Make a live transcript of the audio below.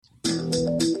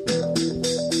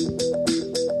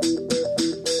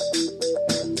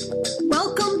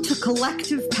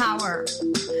collective power.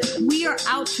 We are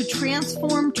out to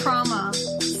transform trauma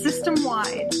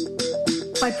system-wide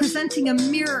by presenting a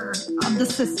mirror of the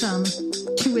system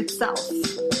to itself.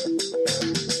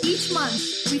 Each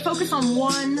month, we focus on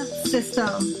one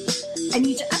system, and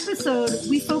each episode,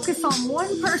 we focus on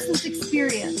one person's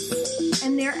experience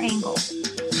and their angle.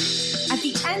 At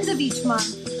the end of each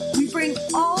month, we bring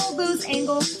all those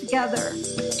angles together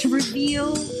to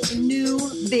reveal a new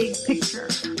big picture.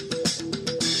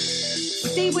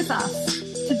 Stay with us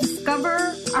to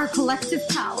discover our collective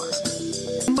power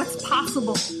and what's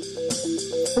possible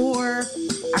for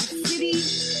our city,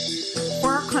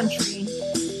 for our country,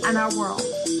 and our world.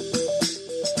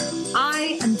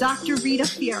 I am Dr. Rita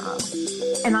Fierro,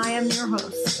 and I am your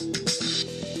host.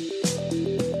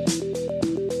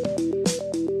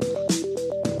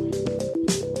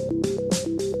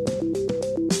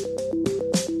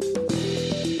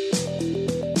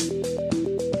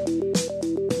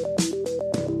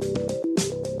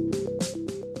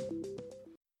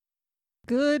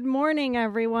 Good morning,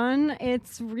 everyone.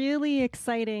 It's really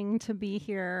exciting to be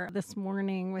here this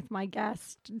morning with my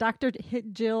guest, Dr.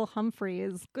 Jill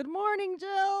Humphreys. Good morning,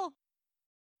 Jill.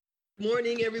 Good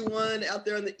morning, everyone out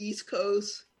there on the East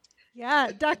Coast.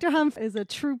 Yeah, Dr. Humph is a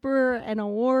trooper and a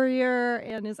warrior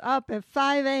and is up at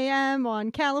 5 a.m.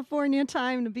 on California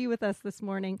time to be with us this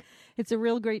morning. It's a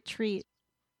real great treat.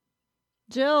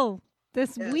 Jill,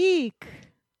 this week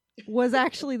was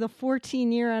actually the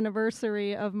 14-year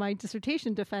anniversary of my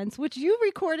dissertation defense, which you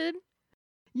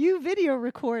video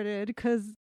recorded,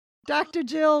 because Dr.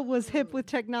 Jill was hip with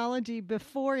technology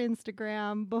before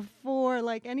Instagram, before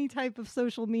like any type of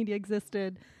social media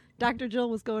existed. Dr.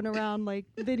 Jill was going around like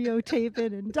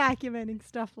videotaping and documenting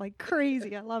stuff like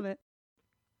crazy. I love it.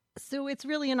 So it's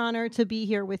really an honor to be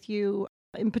here with you,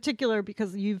 in particular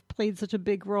because you've played such a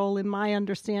big role in my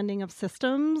understanding of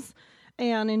systems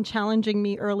and in challenging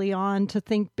me early on to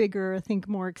think bigger, think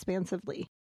more expansively.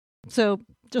 So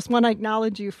just want to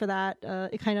acknowledge you for that,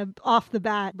 kind of off the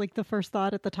bat, like the first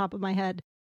thought at the top of my head.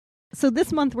 So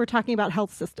this month we're talking about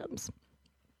health systems.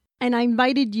 And I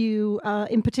invited you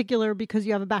in particular because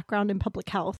you have a background in public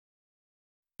health.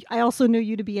 I also know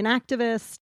you to be an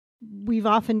activist. We've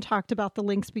often talked about the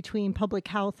links between public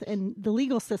health and the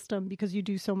legal system because you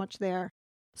do so much there.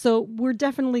 So we're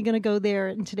definitely going to go there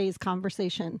in today's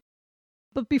conversation.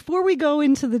 But before we go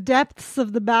into the depths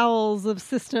of the bowels of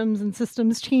systems and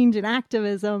systems change and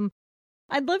activism,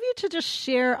 I'd love you to just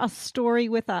share a story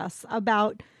with us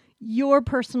about your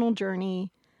personal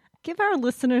journey. Give our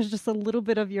listeners just a little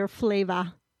bit of your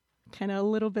flavor, kind of a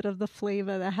little bit of the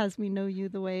flavor that has me know you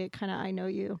the way I know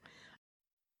you.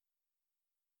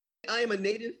 I am a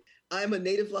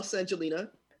native Los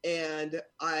Angelina, and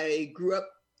I grew up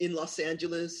in Los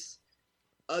Angeles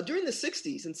during the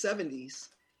 60s and 70s.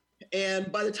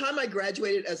 And by the time I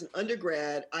graduated as an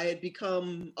undergrad, I had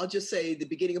become, I'll just say, the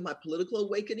beginning of my political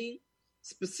awakening,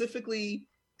 specifically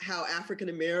how African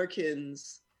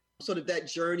Americans, sort of that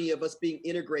journey of us being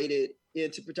integrated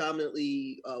into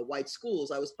predominantly white schools.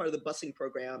 I was part of the busing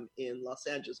program in Los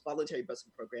Angeles, voluntary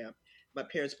busing program my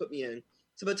parents put me in.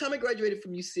 So by the time I graduated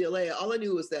from UCLA, all I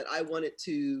knew was that I wanted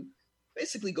to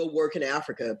basically go work in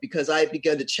Africa because I had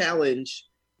begun to challenge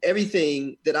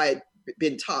everything that I had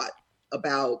been taught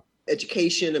about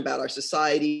education, about our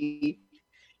society.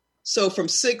 So from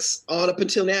 6 on up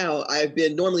until now, I've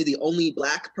been normally the only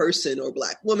Black person or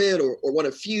Black woman or one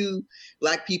of few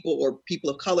Black people or people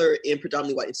of color in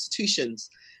predominantly white institutions.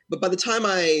 But by the time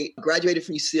I graduated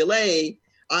from UCLA,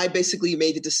 I basically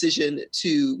made the decision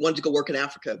to want to go work in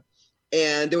Africa.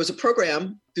 And there was a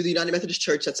program through the United Methodist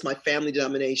Church, that's my family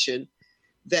denomination,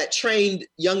 that trained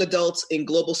young adults in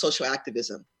global social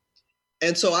activism.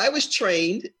 And so I was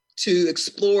trained to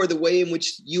explore the way in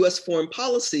which U.S. foreign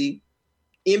policy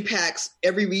impacts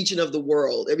every region of the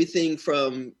world, everything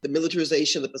from the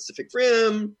militarization of the Pacific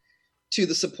Rim to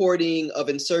the supporting of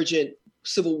insurgent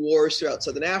civil wars throughout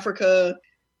Southern Africa,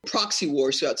 proxy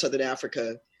wars throughout Southern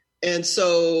Africa. And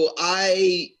so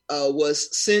I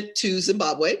was sent to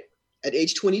Zimbabwe at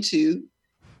age 22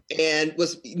 and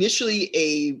was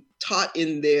initially taught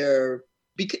in their,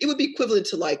 it would be equivalent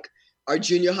to like our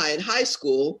junior high and high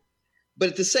school. But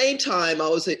at the same time, I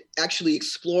was actually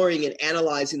exploring and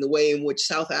analyzing the way in which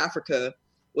South Africa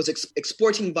was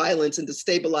exporting violence and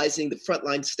destabilizing the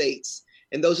frontline states.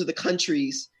 And those are the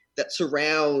countries that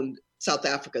surround South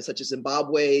Africa, such as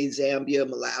Zimbabwe, Zambia,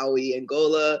 Malawi,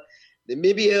 Angola,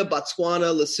 Namibia,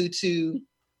 Botswana, Lesotho,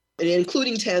 and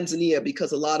including Tanzania,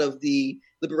 because a lot of the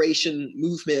liberation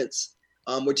movements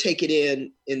were taken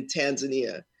in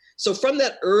Tanzania. So from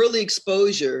that early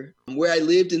exposure, where I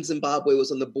lived in Zimbabwe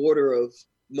was on the border of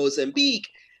Mozambique,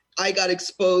 I got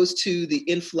exposed to the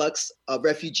influx of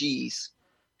refugees,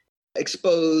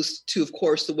 exposed to, of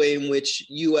course, the way in which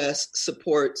U.S.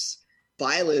 supports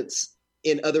violence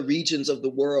in other regions of the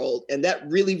world. And that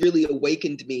really, really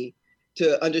awakened me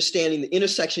to understanding the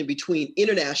intersection between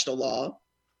international law,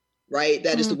 right?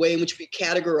 That is the way in which we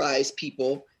categorize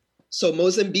people. So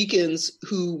Mozambicans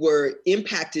who were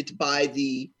impacted by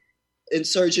the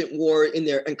insurgent war in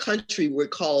their country were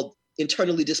called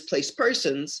internally displaced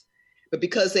persons, but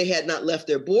because they had not left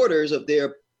their borders of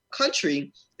their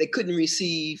country, they couldn't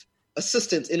receive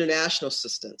assistance, international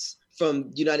assistance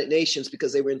from the United Nations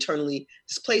because they were internally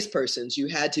displaced persons. You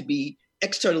had to be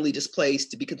externally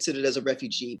displaced to be considered as a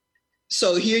refugee.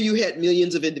 So here you had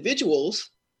millions of individuals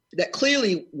that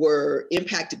clearly were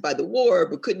impacted by the war,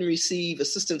 but couldn't receive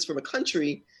assistance from a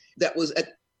country that was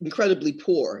incredibly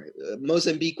poor.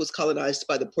 Mozambique was colonized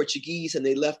by the Portuguese, and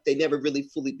they never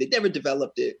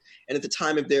developed it. And at the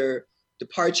time of their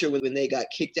departure, when they got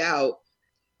kicked out,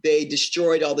 they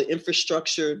destroyed all the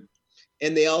infrastructure,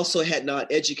 and they also had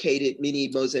not educated many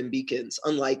Mozambicans,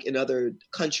 unlike in other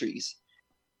countries.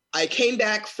 I came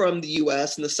back from the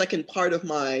US, and the second part of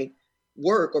my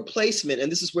work or placement,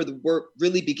 and this is where the work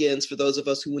really begins for those of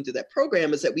us who went through that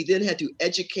program, is that we then had to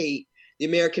educate the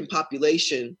American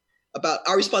population about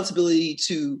our responsibility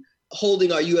to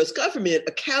holding our US government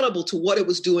accountable to what it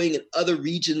was doing in other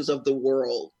regions of the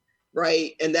world,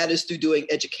 right? And that is through doing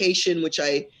education, which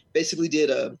I basically did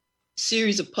a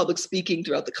series of public speaking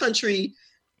throughout the country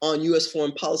on US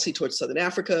foreign policy towards Southern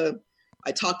Africa.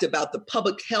 I talked about the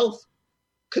public health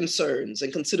concerns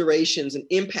and considerations and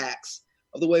impacts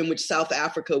of the way in which South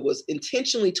Africa was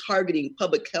intentionally targeting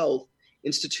public health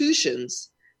institutions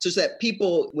such that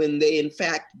people, when they in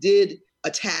fact did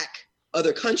attack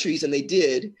other countries, and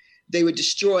they would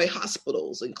destroy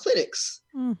hospitals and clinics.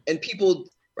 And people,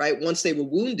 right, once they were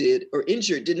wounded or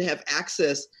injured, didn't have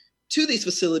access to these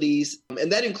facilities.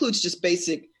 And that includes just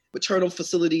basic maternal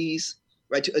facilities,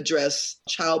 right, to address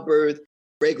childbirth,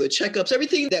 regular checkups,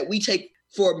 everything that we take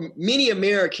for many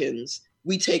Americans,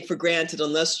 we take for granted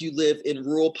unless you live in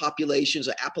rural populations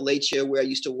or Appalachia, where I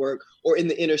used to work, or in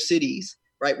the inner cities,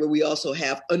 right, where we also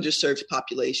have underserved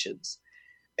populations.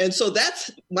 And so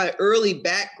that's my early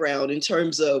background in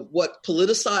terms of what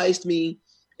politicized me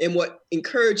and what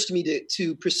encouraged me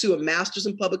to pursue a master's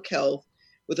in public health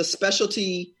with a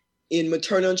specialty in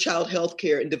maternal and child health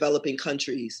care in developing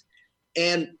countries.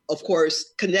 And of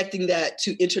course, connecting that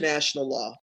to international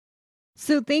law.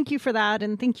 So thank you for that.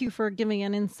 And thank you for giving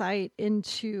an insight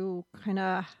into kind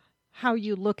of how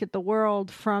you look at the world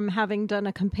from having done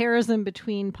a comparison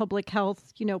between public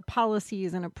health,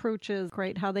 policies and approaches,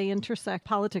 right? How they intersect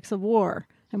politics of war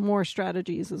and war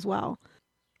strategies as well.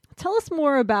 Tell us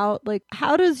more about,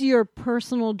 how does your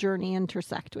personal journey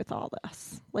intersect with all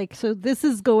this? So this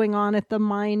is going on at the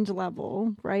mind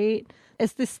level, right?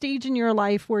 It's this stage in your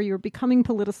life where you're becoming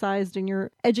politicized and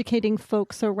you're educating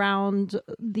folks around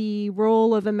the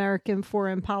role of American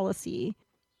foreign policy.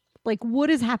 What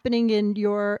is happening in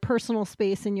your personal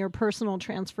space and your personal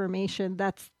transformation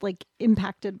that's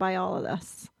impacted by all of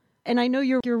this? And I know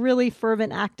you're really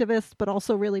fervent activist, but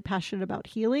also really passionate about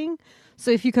healing. So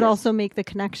if you could also make the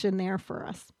connection there for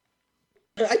us.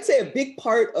 I'd say a big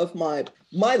part of my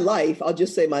life, I'll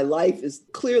just say my life is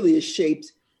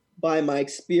shaped by my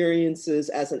experiences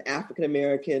as an African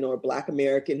American or Black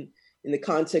American in the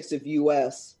context of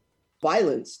U.S.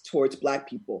 violence towards Black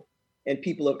people and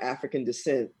people of African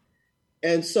descent.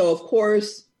 And so, of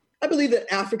course, I believe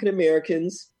that African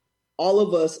Americans, all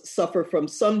of us, suffer from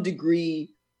some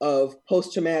degree of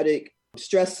post-traumatic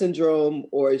stress syndrome,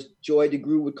 or as Joy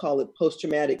DeGruy would call it,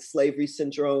 post-traumatic slavery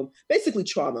syndrome, basically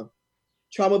trauma.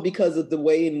 Trauma because of the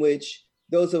way in which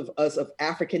those of us of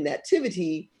African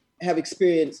nativity have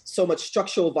experienced so much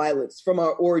structural violence from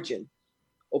our origin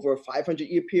over a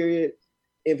 500-year period.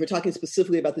 And if we're talking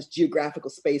specifically about this geographical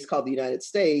space called the United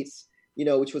States,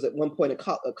 which was at one point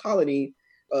a colony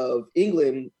of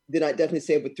England, then I'd definitely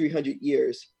say over 300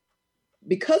 years.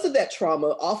 Because of that trauma,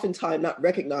 oftentimes not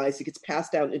recognized, it gets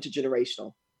passed down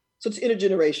intergenerational. So it's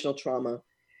intergenerational trauma.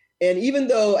 And even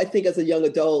though I think as a young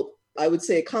adult, I would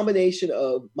say a combination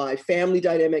of my family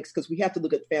dynamics, because we have to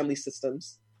look at family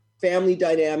systems, family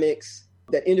dynamics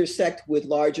that intersect with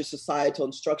larger societal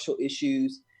and structural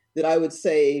issues, that I would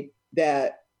say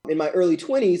that in my early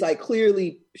 20s, I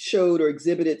clearly showed or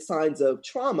exhibited signs of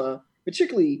trauma,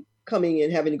 particularly coming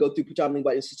and having to go through predominantly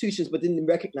white institutions, but didn't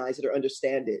recognize it or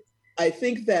understand it. I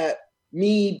think that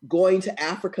me going to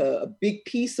Africa, a big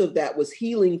piece of that was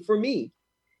healing for me.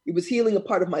 It was healing a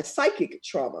part of my psychic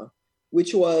trauma,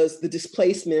 which was the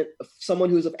displacement of someone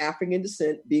who's of African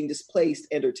descent being displaced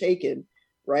and or taken,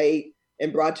 right?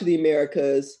 and brought to the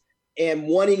Americas and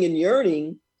wanting and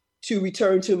yearning to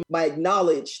return to my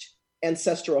acknowledged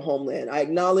ancestral homeland. I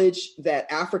acknowledge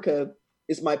that Africa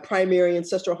is my primary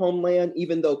ancestral homeland,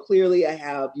 even though clearly I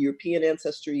have European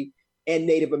ancestry and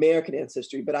Native American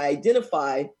ancestry, but I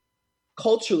identify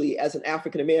culturally as an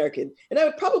African American. And I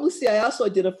would probably say I also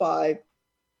identify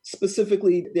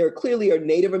specifically, there clearly are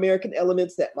Native American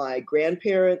elements that my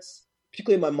grandparents,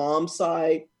 particularly my mom's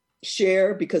side,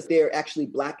 share because they're actually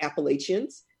Black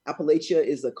Appalachians. Appalachia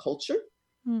is a culture.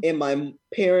 And my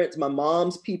parents, my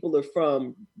mom's people are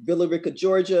from Villa Rica,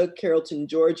 Georgia, Carrollton,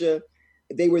 Georgia.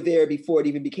 They were there before it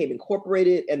even became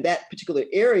incorporated. And that particular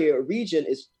area or region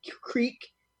is Creek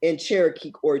and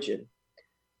Cherokee origin.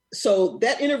 So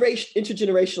that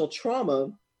intergenerational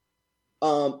trauma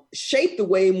shaped the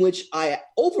way in which I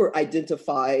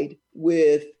over-identified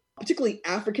with particularly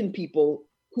African people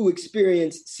who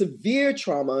experienced severe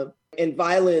trauma and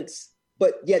violence,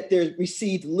 but yet they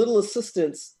received little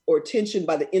assistance or attention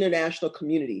by the international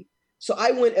community. So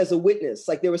I went as a witness,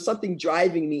 like there was something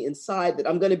driving me inside that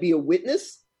I'm going to be a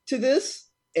witness to this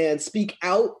and speak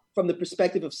out from the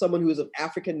perspective of someone who is of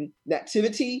African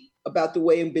nativity about the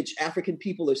way in which African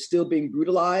people are still being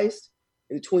brutalized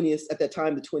in the 20th, at that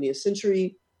time, the 20th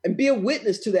century, and be a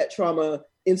witness to that trauma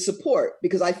in support,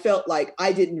 because I felt like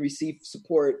I didn't receive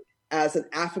support as an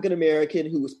African American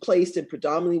who was placed in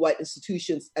predominantly white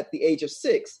institutions at the age of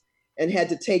 6 and had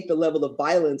to take the level of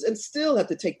violence and still have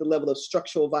to take the level of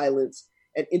structural violence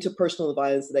and interpersonal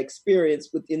violence that I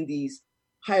experienced within these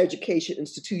higher education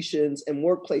institutions and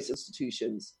workplace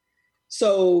institutions.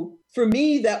 So for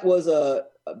me, that was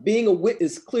being a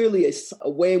witness, clearly a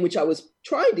way in which I was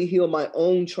trying to heal my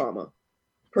own trauma,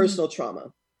 personal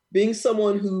trauma. Being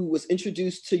someone who was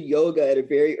introduced to yoga at a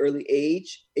very early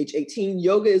age 18,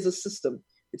 yoga is a system.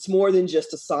 It's more than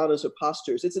just asanas or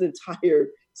postures. It's an entire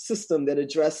system that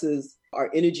addresses our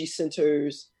energy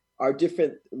centers, our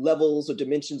different levels or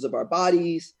dimensions of our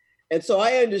bodies. And so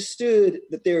I understood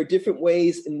that there are different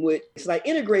ways in which, and I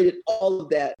integrated all of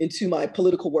that into my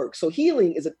political work. So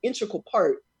healing is an integral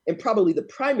part and probably the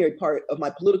primary part of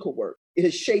my political work. It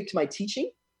has shaped my teaching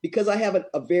because I have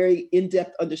a very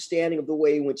in-depth understanding of the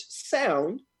way in which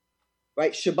sound,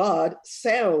 right, Shabad,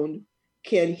 sound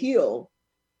can heal,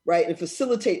 right, and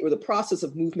facilitate the process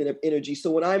of movement of energy.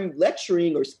 So when I'm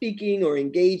lecturing or speaking or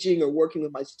engaging or working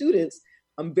with my students,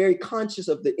 I'm very conscious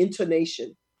of the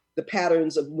intonation, the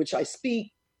patterns of which I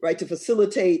speak, right, to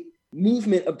facilitate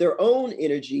movement of their own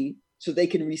energy so they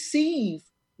can receive,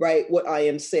 right, what I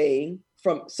am saying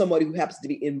from somebody who happens to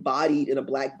be embodied in a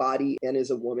Black body and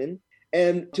is a woman,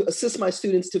 and to assist my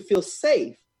students to feel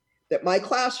safe, that my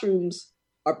classrooms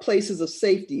are places of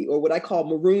safety, or what I call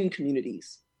maroon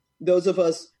communities, those of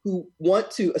us who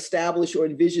want to establish or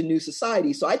envision new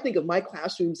societies. So I think of my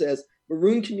classrooms as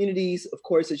maroon communities, of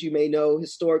course, as you may know,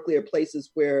 historically are places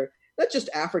where not just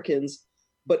Africans,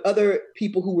 but other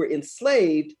people who were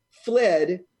enslaved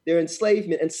fled their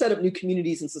enslavement and set up new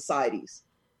communities and societies.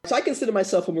 So I consider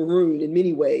myself a maroon in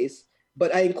many ways,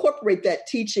 but I incorporate that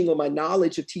teaching or my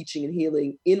knowledge of teaching and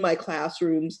healing in my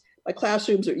classrooms. My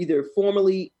classrooms are either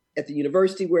formally at the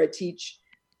university where I teach,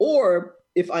 or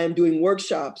if I am doing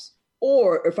workshops,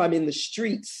 or if I'm in the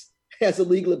streets as a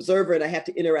legal observer and I have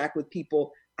to interact with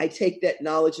people, I take that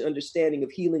knowledge and understanding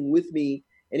of healing with me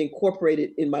and incorporate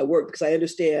it in my work because I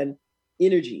understand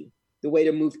energy, the way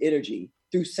to move energy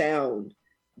through sound.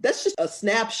 That's just a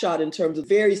snapshot in terms of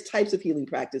various types of healing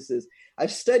practices.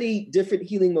 I've studied different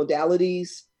healing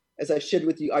modalities, as I've shared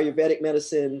with you, Ayurvedic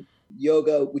medicine,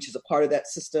 yoga, which is a part of that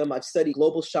system. I've studied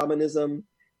global shamanism.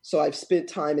 So I've spent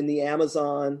time in the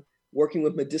Amazon working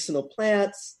with medicinal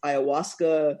plants,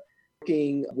 ayahuasca,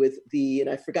 working with and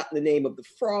I've forgotten the name of the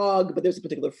frog, but there's a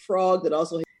particular frog that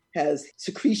also has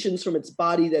secretions from its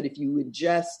body that if you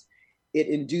ingest, it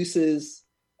induces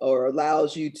or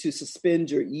allows you to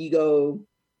suspend your ego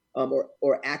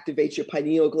or activate your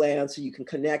pineal gland so you can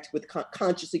connect with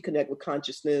consciously connect with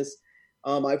consciousness.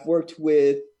 I've worked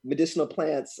with medicinal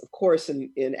plants, of course,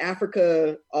 in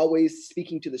Africa, always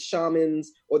speaking to the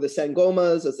shamans or the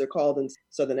sangomas, as they're called in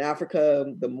Southern Africa,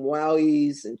 the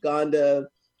Mwawis in Uganda,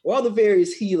 or all the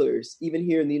various healers, even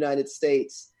here in the United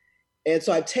States. And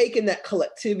so I've taken that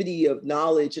collectivity of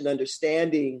knowledge and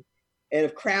understanding and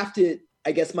have crafted,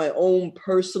 I guess, my own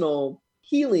personal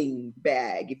healing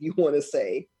bag, if you want to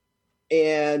say.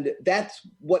 And that's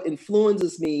what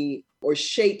influences me or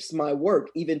shapes my work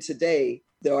even today,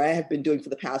 though I have been doing for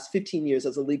the past 15 years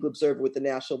as a legal observer with the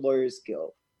National Lawyers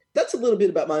Guild. That's a little bit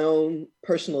about my own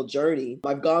personal journey.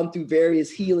 I've gone through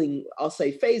various healing, I'll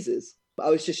say, phases. I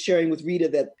was just sharing with Rita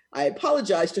that I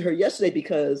apologized to her yesterday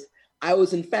because I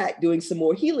was, in fact, doing some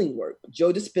more healing work.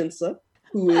 Joe Dispenza,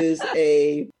 who is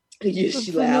a,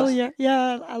 she laughs.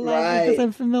 Yeah, I laugh because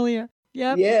I'm familiar.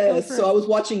 Yep. Yeah, so I was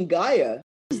watching Gaia,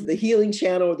 the healing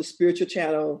channel or the spiritual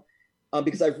channel,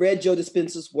 because I've read Joe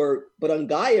Dispenza's work, but on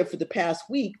Gaia for the past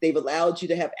week, they've allowed you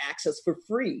to have access for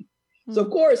free. So of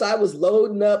course I was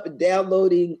loading up and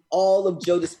downloading all of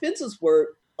Joe Dispenza's work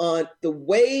on the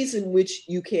ways in which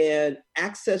you can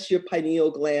access your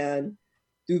pineal gland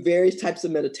through various types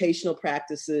of meditational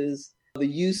practices, the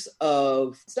use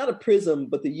of, it's not a prism,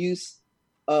 but the use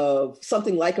of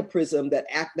something like a prism that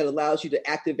allows you to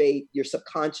activate your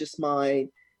subconscious mind,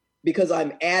 because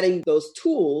I'm adding those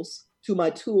tools to my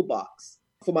toolbox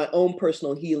for my own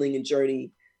personal healing and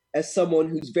journey as someone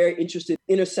who's very interested in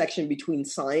the intersection between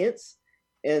science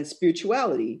and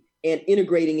spirituality and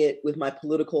integrating it with my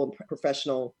political and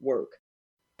professional work.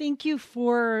 Thank you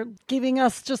for giving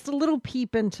us just a little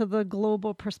peep into the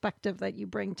global perspective that you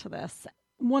bring to this.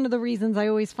 One of the reasons I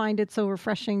always find it so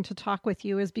refreshing to talk with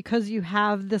you is because you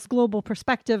have this global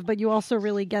perspective, but you also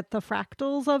really get the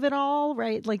fractals of it all,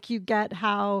 right? Like you get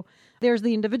how there's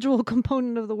the individual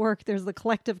component of the work, there's the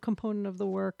collective component of the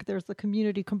work, there's the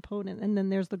community component, and then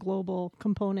there's the global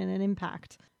component and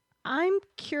impact. I'm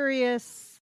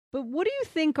curious, but what do you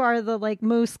think are the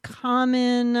most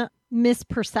common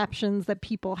misperceptions that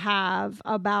people have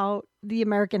about the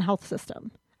American health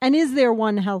system? And is there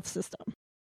one health system?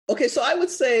 Okay, so I would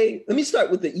say, let me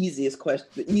start with the easiest question,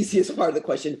 the easiest part of the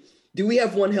question. Do we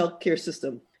have one healthcare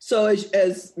system? So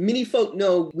as many folk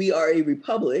know, we are a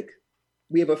republic.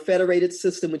 We have a federated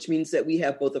system, which means that we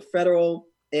have both a federal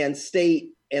and state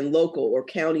and local or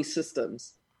county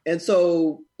systems. And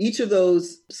so each of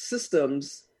those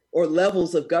systems or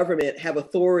levels of government have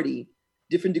authority,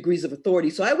 different degrees of authority.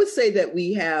 So I would say that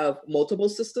we have multiple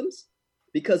systems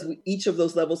because each of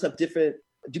those levels have different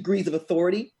degrees of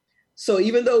authority. So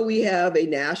even though we have a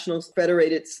national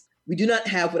federated, we do not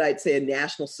have what I'd say a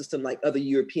national system like other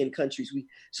European countries.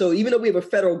 So even though we have a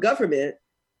federal government,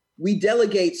 we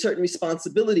delegate certain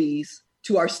responsibilities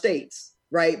to our states,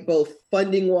 right? Both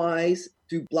funding wise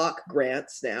through block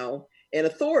grants now and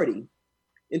authority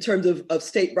in terms of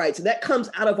state rights. And that comes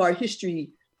out of our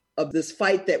history of this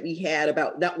fight that we had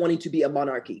about not wanting to be a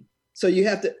monarchy. So you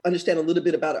have to understand a little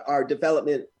bit about our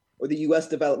development or the US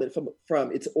development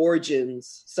from its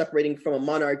origins, separating from a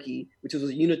monarchy, which was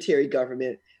a unitary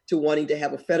government, to wanting to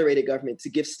have a federated government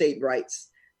to give state rights,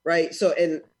 right? So,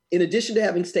 and in addition to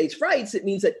having states' rights, it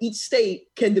means that each state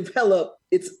can develop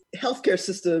its healthcare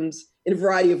systems in a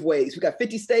variety of ways. We've got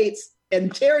 50 states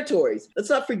and territories. Let's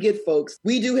not forget, folks,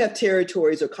 we do have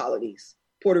territories or colonies.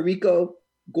 Puerto Rico,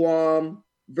 Guam,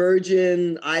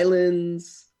 Virgin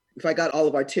Islands, if I got all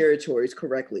of our territories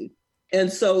correctly. And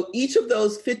so each of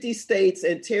those 50 states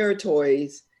and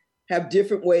territories have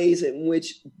different ways in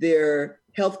which their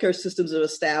healthcare systems are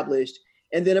established.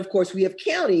 And then, of course, we have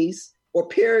counties or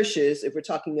parishes, if we're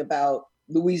talking about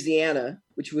Louisiana,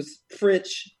 which was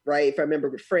French, right? If I remember,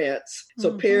 with France.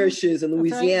 So parishes in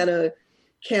Louisiana, right.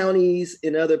 Counties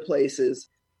in other places.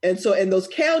 And those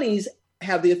counties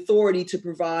have the authority to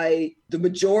provide the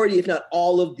majority, if not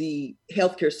all, of the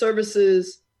healthcare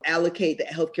services, allocate the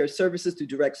healthcare services through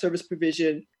direct service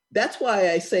provision. That's why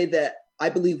I say that I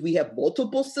believe we have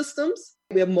multiple systems.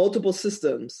 We have multiple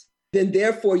systems. Then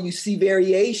therefore you see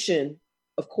variation,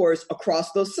 of course,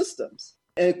 across those systems.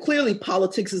 And clearly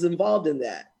politics is involved in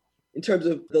that in terms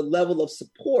of the level of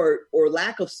support or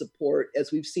lack of support,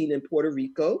 as we've seen in Puerto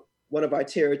Rico, one of our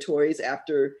territories,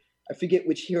 after I forget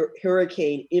which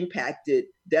hurricane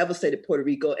devastated Puerto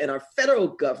Rico, and our federal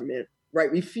government, right,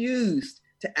 refused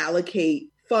to allocate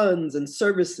funds and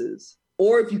services.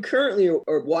 Or if you currently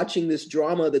are watching this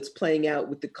drama that's playing out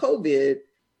with the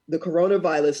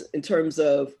coronavirus, in terms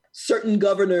of certain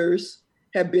governors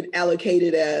have been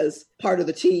allocated as part of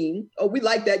the team. Oh, we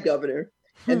like that governor.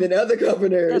 And then other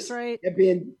governors That's right. have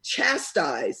been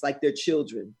chastised like their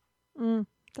children.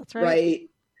 That's right. Right.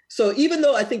 So even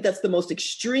though I think that's the most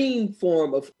extreme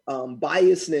form of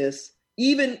biasness,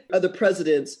 even other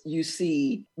presidents you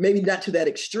see, maybe not to that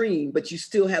extreme, but you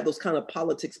still have those kind of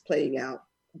politics playing out.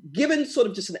 Given sort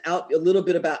of just a little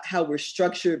bit about how we're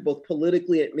structured both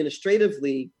politically and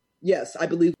administratively, yes, I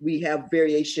believe we have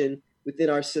variation within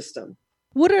our system.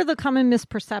 What are the common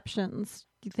misperceptions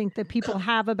you think that people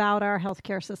have about our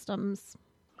healthcare systems?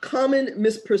 Common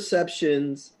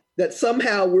misperceptions that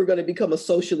somehow we're going to become a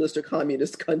socialist or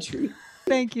communist country.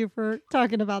 Thank you for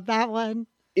talking about that one.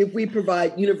 If we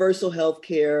provide universal health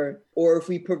care, or if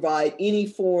we provide any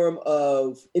form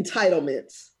of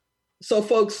entitlements. So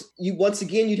folks,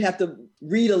 you'd have to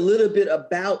read a little bit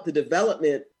about the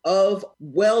development of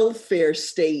welfare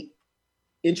state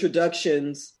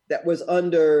introductions that was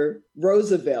under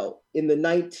Roosevelt in the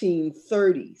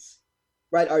 1930s,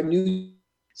 right?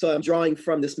 So I'm drawing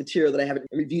from this material that I haven't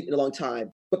reviewed in a long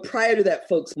time. But prior to that,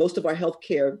 folks, most of our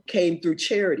healthcare came through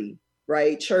charity,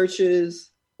 right?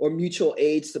 Churches or mutual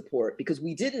aid support, because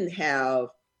we didn't have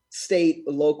state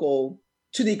or local,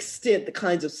 to the extent, the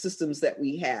kinds of systems that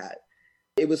we had.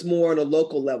 It was more on a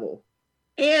local level.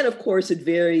 And of course, it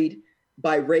varied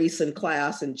by race and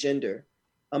class and gender.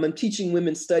 I'm teaching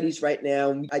women's studies right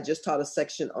now. I just taught a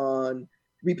section on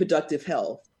reproductive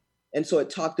health. And so it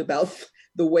talked about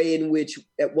the way in which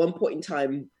at one point in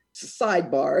time,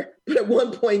 sidebar, but at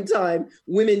one point in time,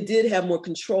 women did have more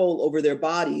control over their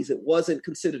bodies. It wasn't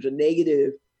considered a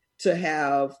negative to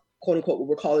have, quote unquote, what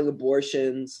we're calling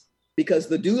abortions, because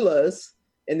the doulas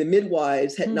and the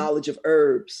midwives had knowledge of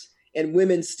herbs, and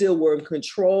women still were in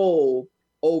control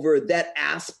over that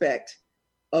aspect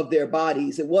of their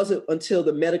bodies. It wasn't until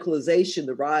the medicalization,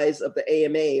 the rise of the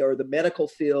AMA or the medical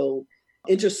field,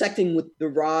 intersecting with the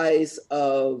rise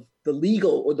of the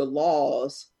legal or the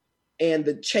laws and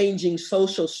the changing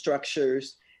social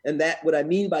structures. And that, what I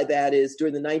mean by that is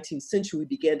during the 19th century, we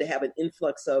began to have an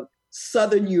influx of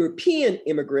Southern European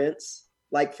immigrants,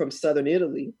 like from Southern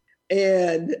Italy,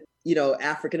 and, you know,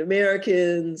 African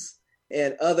Americans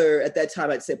and other, at that time,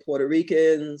 I'd say Puerto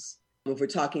Ricans. If we're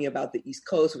talking about the East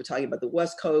Coast, we're talking about the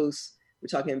West Coast, we're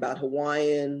talking about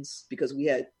Hawaiians, because we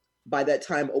had by that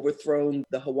time overthrown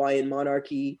the Hawaiian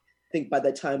monarchy. I think by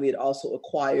that time we had also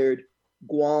acquired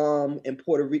Guam and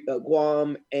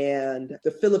Guam and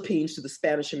the Philippines through the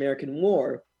Spanish-American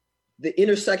War. The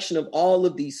intersection of all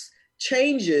of these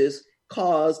changes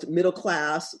caused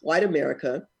middle-class white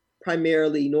America,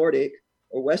 primarily Nordic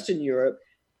or Western Europe,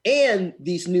 and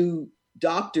these new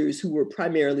doctors who were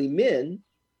primarily men,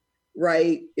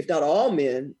 right, if not all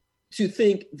men, to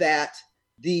think that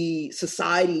the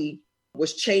society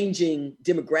was changing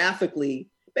demographically.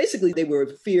 Basically, they were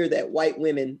in fear that white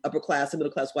women, upper class and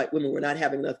middle class white women, were not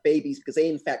having enough babies because they,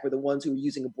 in fact, were the ones who were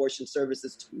using abortion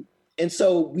services too. And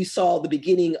so we saw the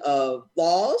beginning of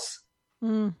laws,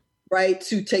 right,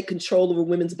 to take control over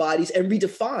women's bodies and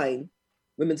redefine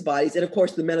women's bodies. And of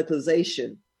course, the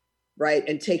medicalization, right,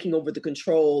 and taking over the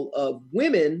control of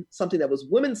women, something that was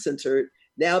women-centered,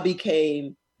 now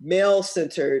became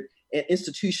male-centered and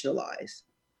institutionalized.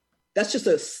 That's just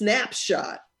a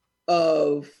snapshot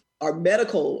of our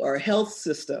medical, our health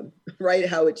system, right?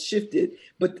 How it shifted.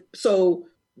 But so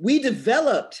we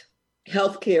developed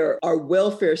healthcare, our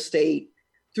welfare state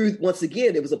through, once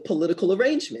again, it was a political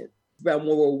arrangement around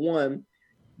World War I.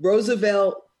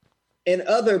 Roosevelt and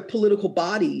other political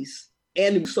bodies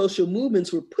and social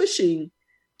movements were pushing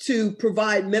to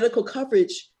provide medical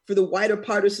coverage for the whiter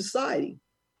part of society.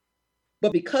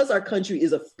 But because our country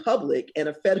is a public and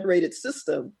a federated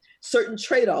system, certain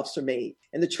trade-offs are made.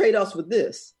 And the trade-offs were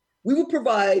this: we will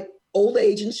provide old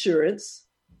age insurance,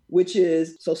 which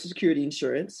is Social Security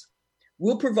insurance.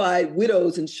 We'll provide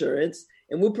widows insurance,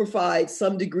 and we'll provide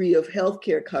some degree of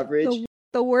healthcare coverage.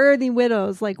 The worthy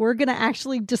widows, like we're going to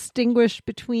actually distinguish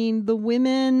between the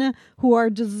women who are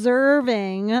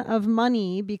deserving of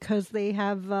money because they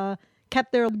have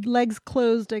kept their legs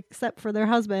closed except for their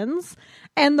husbands,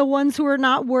 and the ones who are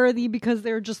not worthy because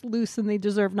they're just loose and they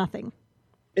deserve nothing.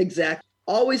 Exactly.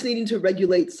 Always needing to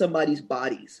regulate somebody's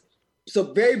bodies.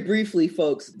 So very briefly,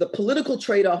 folks, the political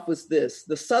trade-off was this: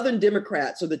 the Southern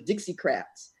Democrats, or the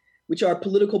Dixiecrats, which are a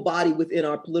political body within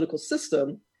our political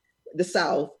system, the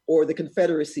South, or the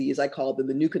Confederacy, as I call them,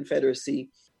 the new Confederacy,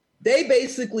 they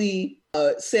basically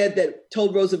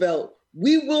told Roosevelt,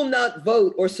 we will not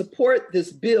vote or support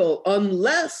this bill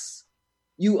unless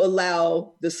you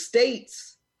allow the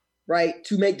states, right,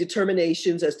 to make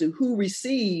determinations as to who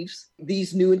receives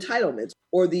these new entitlements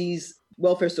or these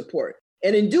welfare support.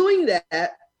 And in doing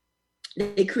that,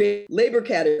 they create labor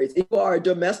categories. If you are a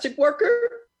domestic worker,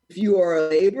 if you are a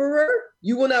laborer,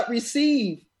 you will not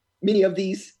receive many of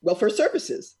these welfare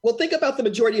services. Well, think about the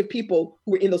majority of people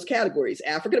who were in those categories.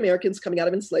 African Americans coming out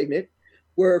of enslavement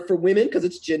were, for women, because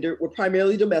it's gender, were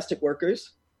primarily domestic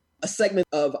workers. A segment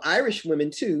of Irish women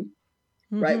too,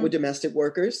 right, were domestic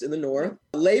workers in the North.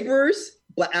 Laborers,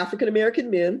 Black African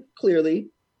American men, clearly.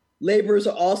 Laborers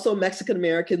are also Mexican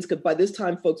Americans, because by this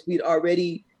time, folks, we'd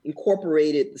already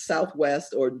incorporated the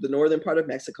Southwest or the northern part of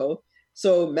Mexico.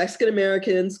 So Mexican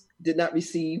Americans did not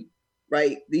receive,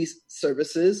 right, these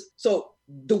services. So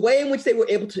the way in which they were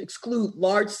able to exclude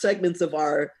large segments of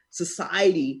our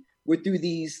society were through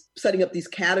these, setting up these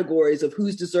categories of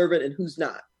who's deserving and who's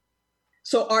not.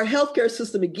 So our healthcare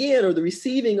system, again, or the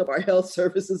receiving of our health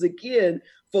services, again,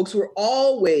 folks, were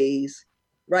always,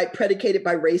 right, predicated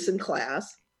by race and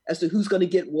class as to who's going to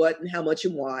get what and how much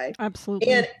and why.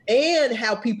 Absolutely. And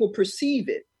how people perceive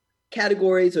it.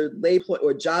 Categories or labor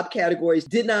or job categories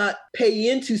did not pay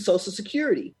into Social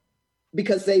Security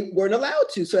because they weren't allowed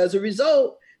to. So as a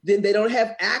result, then they don't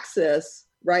have access,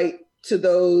 right, to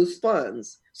those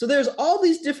funds. So there's all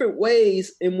these different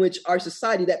ways in which our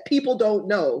society that people don't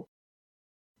know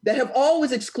that have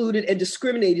always excluded and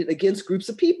discriminated against groups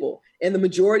of people. And the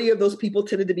majority of those people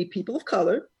tended to be people of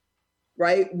color,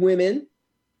 right? Women,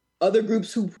 other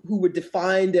groups who were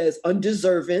defined as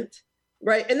undeserving,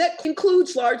 right? And that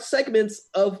includes large segments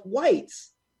of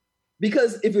whites.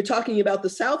 Because if you're talking about the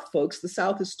South, folks, the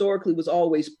South historically was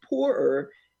always poorer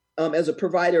as a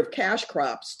provider of cash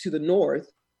crops to the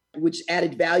North, which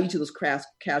added value to those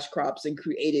cash crops and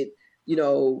created,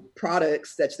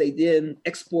 products that they then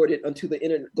exported onto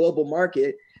the global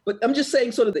market. But I'm just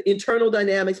saying sort of the internal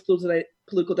dynamics,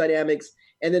 political dynamics,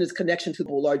 and then its connection to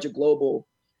the larger global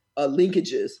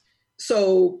linkages.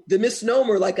 So the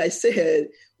misnomer, like I said,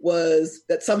 was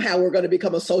that somehow we're going to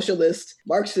become a socialist,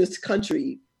 Marxist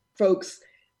country. Folks,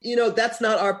 that's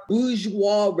not our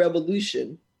bourgeois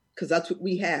revolution, because that's what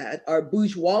we had. Our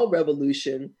bourgeois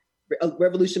revolution, a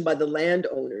revolution by the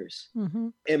landowners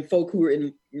and folk who were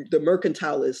in the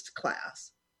mercantilist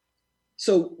class.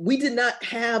 So we did not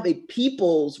have a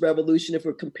people's revolution if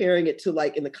we're comparing it to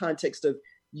like in the context of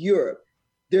Europe.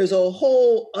 There's a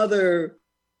whole other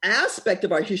aspect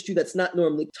of our history that's not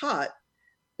normally taught.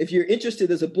 If you're interested,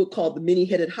 there's a book called The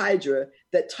Many-Headed Hydra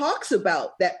that talks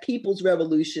about that people's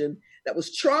revolution that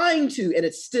was trying to, and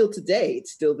it's still today,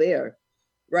 it's still there,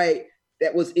 right?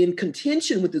 That was in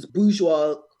contention with this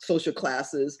bourgeois social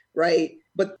classes, right?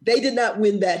 But they did not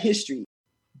win that history.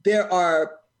 There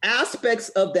are aspects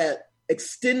of that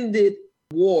extended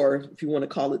war, if you want to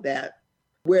call it that,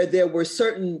 where there were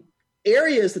certain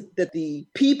areas that the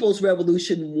people's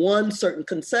revolution won certain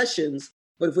concessions.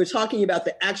 But if we're talking about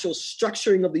the actual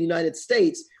structuring of the United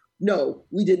States, no,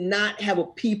 we did not have a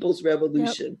people's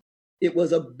revolution. Yep. It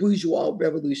was a bourgeois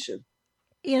revolution.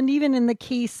 And even in the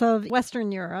case of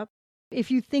Western Europe,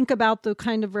 if you think about the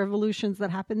kind of revolutions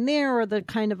that happened there or the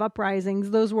kind of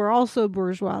uprisings, those were also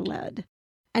bourgeois-led.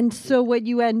 And so what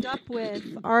you end up with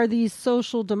are these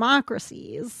social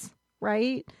democracies,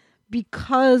 right?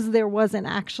 Because there wasn't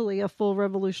actually a full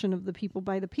revolution of the people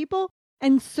by the people.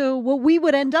 And so what we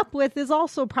would end up with is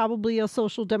also probably a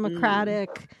social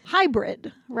democratic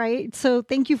hybrid, right? So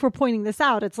thank you for pointing this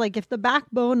out. It's like if the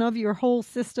backbone of your whole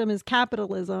system is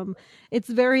capitalism, it's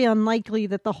very unlikely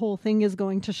that the whole thing is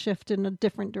going to shift in a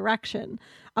different direction.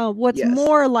 What's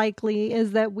more likely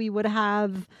is that we would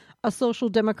have a social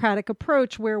democratic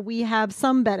approach where we have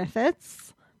some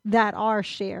benefits that are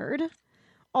shared.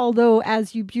 Although,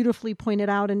 as you beautifully pointed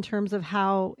out in terms of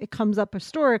how it comes up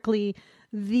historically,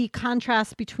 the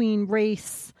contrast between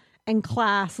race and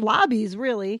class lobbies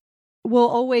really will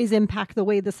always impact the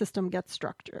way the system gets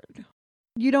structured.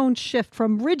 You don't shift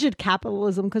from rigid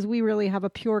capitalism because we really have a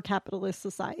pure capitalist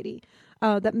society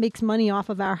that makes money off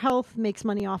of our health, makes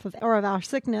money off of our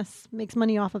sickness, makes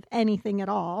money off of anything at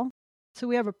all. So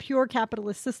we have a pure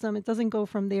capitalist system. It doesn't go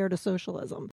from there to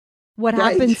socialism. What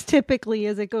happens typically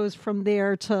is it goes from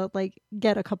there to like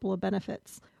get a couple of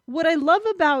benefits. What I love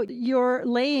about your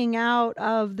laying out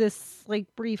of this like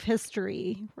brief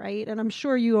history, right? And I'm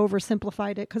sure you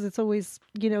oversimplified it because it's always,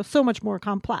 so much more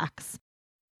complex.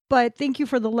 But thank you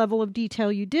for the level of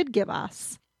detail you did give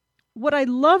us. What I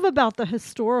love about the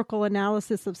historical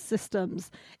analysis of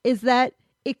systems is that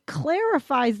it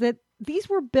clarifies that these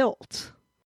were built,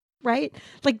 right?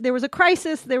 Like there was a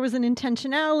crisis, there was an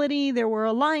intentionality, there were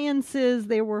alliances,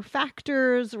 there were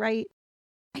factors, right?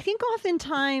 I think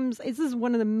oftentimes, this is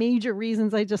one of the major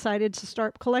reasons I decided to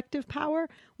start Collective Power.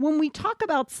 When we talk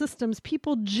about systems,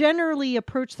 people generally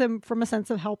approach them from a sense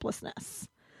of helplessness.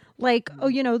 Like,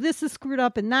 this is screwed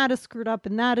up and that is screwed up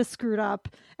and that is screwed up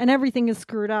and everything is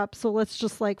screwed up. So let's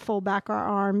just like fold back our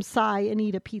arms, sigh, and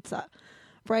eat a pizza,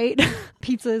 right?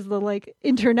 Pizza is the like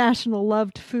international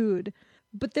loved food.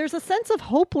 But there's a sense of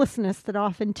hopelessness that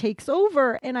often takes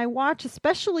over. And I watch,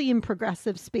 especially in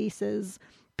progressive spaces,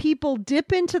 people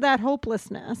dip into that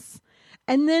hopelessness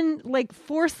and then like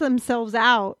force themselves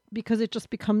out because it just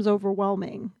becomes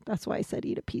overwhelming. That's why I said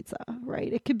eat a pizza,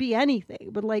 right? It could be anything,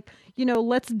 but like,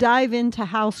 let's dive into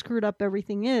how screwed up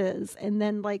everything is and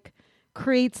then like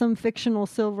create some fictional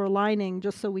silver lining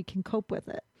just so we can cope with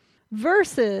it.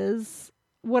 Versus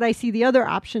what I see the other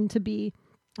option to be,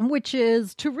 which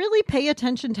is to really pay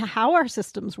attention to how our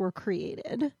systems were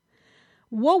created.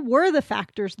 What were the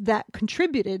factors that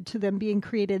contributed to them being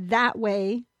created that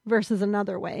way versus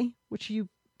another way, which you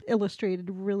illustrated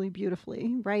really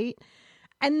beautifully, right?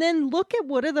 and then look at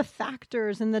what are the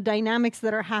factors and the dynamics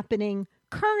that are happening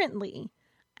currently.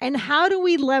 And how do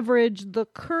we leverage the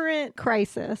current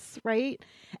crisis, right?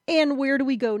 And where do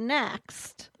we go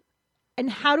next? And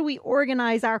how do we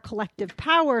organize our collective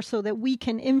power so that we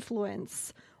can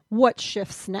influence what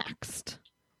shifts next?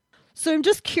 So I'm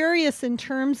just curious in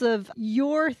terms of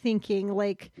your thinking,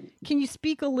 like, can you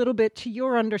speak a little bit to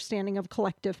your understanding of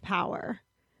collective power?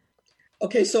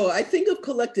 Okay, so I think of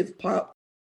collective power.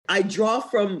 I draw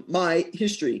from my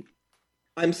history.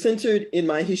 I'm centered in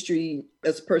my history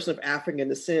as a person of African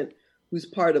descent who's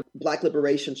part of Black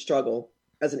liberation struggle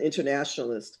as an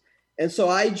internationalist. And so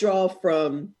I draw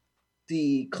from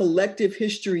the collective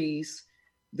histories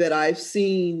that I've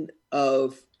seen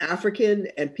of African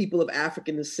and people of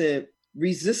African descent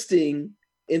resisting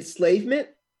enslavement.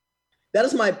 That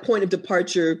is my point of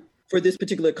departure for this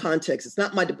particular context. It's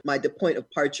not my point of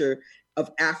departure of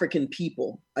African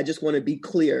people. I just want to be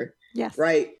clear. Yes.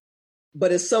 Right.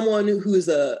 But as someone who is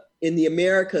in the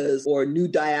Americas or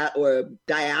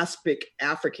diasporic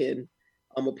African,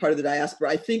 I'm a part of the diaspora,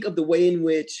 I think of the way in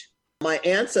which my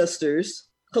ancestors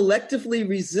collectively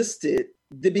resisted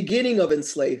the beginning of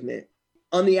enslavement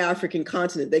on the African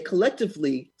continent. They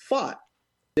collectively fought.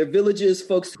 Their villages,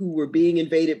 folks who were being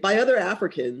invaded by other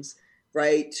Africans,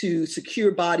 right, to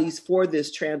secure bodies for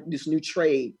this new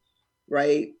trade,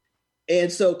 right? And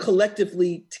so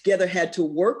collectively together had to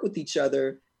work with each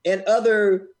other and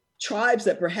other tribes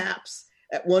that perhaps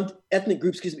ethnic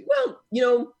groups,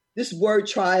 well, this word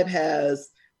tribe has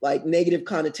like negative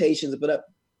connotations, but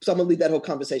so I'm gonna leave that whole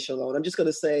conversation alone. I'm just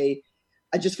gonna say,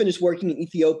 I just finished working in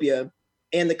Ethiopia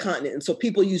and the continent. And so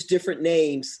people use different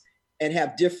names and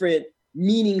have different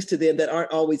meanings to them that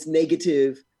aren't always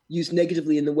used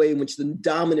negatively in the way in which the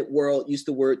dominant world used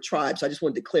the word tribe. So I just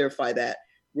wanted to clarify that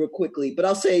real quickly. But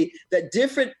I'll say that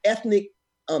different ethnic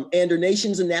and or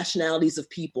nations and nationalities of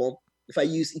people, if I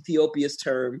use Ethiopia's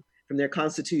term from their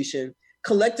constitution,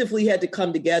 collectively had to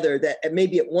come together that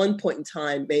maybe at one point in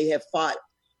time may have fought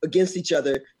against each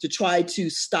other to try to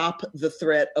stop the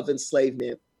threat of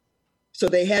enslavement. So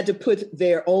they had to put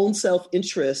their own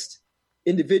self-interest,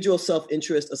 individual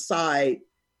self-interest aside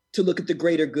to look at the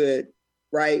greater good,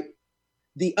 right?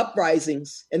 The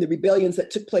uprisings and the rebellions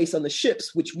that took place on the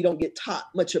ships, which we don't get taught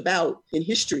much about in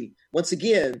history. Once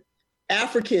again,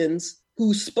 Africans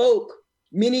who spoke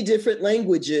many different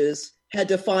languages had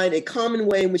to find a common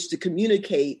way in which to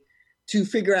communicate to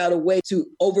figure out a way to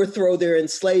overthrow their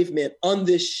enslavement on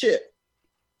this ship,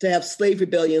 to have slave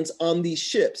rebellions on these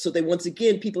ships. So they, once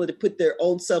again, people had to put their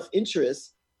own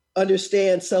self-interest,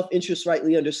 understand self-interest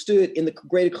rightly understood in the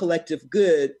greater collective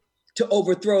good to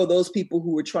overthrow those people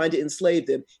who were trying to enslave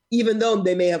them, even though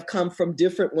they may have come from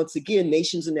different, once again,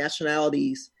 nations and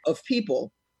nationalities of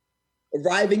people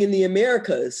arriving in the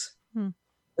Americas,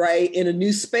 right, in a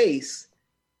new space.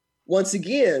 Once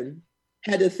again,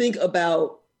 had to think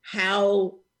about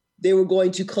how they were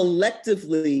going to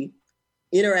collectively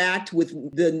interact with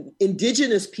the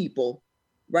indigenous people,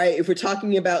 right? If we're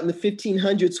talking about in the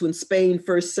 1500s when Spain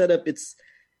first set up its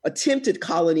attempted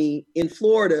colony in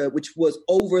Florida, which was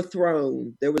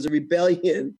overthrown. There was a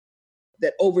rebellion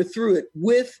that overthrew it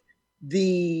with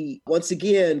the, once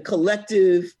again,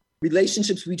 collective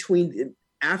relationships between the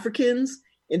Africans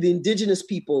and the indigenous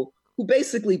people who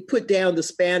basically put down the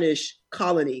Spanish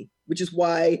colony, which is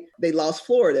why they lost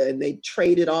Florida and they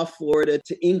traded off Florida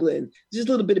to England. Just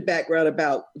a little bit of background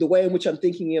about the way in which I'm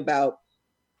thinking about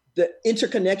the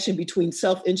interconnection between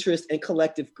self-interest and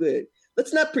collective good.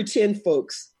 Let's not pretend,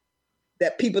 folks,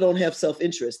 that people don't have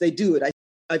self-interest. They do it.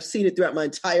 I've seen it throughout my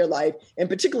entire life, and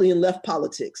particularly in left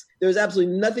politics. There's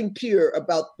absolutely nothing pure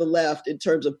about the left in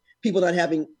terms of people not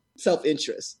having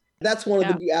self-interest. That's one of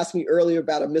them. You asked me earlier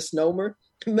about a misnomer.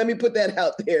 Let me put that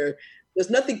out there. There's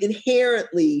nothing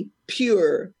inherently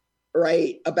pure,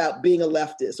 right, about being a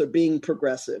leftist or being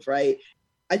progressive, right?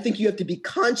 I think you have to be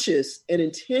conscious and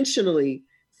intentionally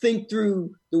think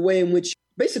through the way in which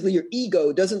basically your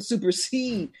ego doesn't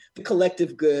supersede the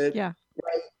collective good. Yeah.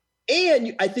 Right.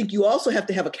 And I think you also have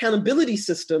to have accountability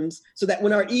systems so that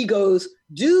when our egos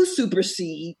do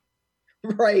supersede,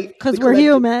 right? Because we're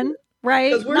human,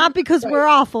 right? Not because we're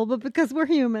awful, but because we're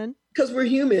human. Because we're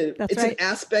human. That's it's right. An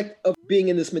aspect of being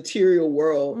in this material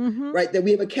world, right? That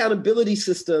we have accountability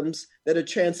systems that are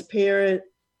transparent,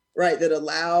 right? That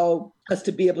allow us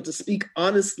to be able to speak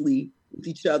honestly with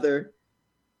each other,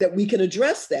 that we can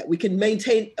address that. We can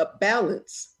maintain a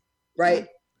balance, right?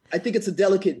 I think it's a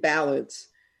delicate balance.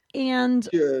 And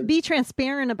be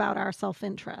transparent about our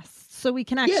self-interests. So we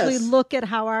can actually look at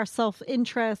how our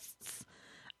self-interests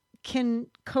can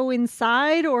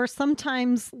coincide or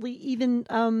sometimes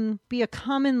even be a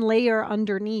common layer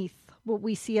underneath what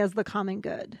we see as the common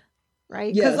good,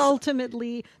 right? Yes. Because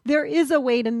ultimately there is a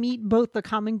way to meet both the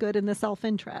common good and the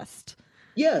self-interest.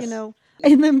 Yes. You know,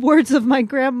 in the words of my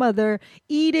grandmother,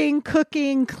 eating,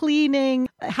 cooking, cleaning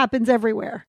happens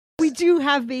everywhere. We do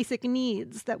have basic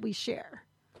needs that we share.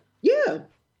 Yeah.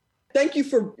 Thank you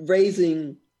for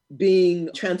being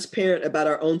transparent about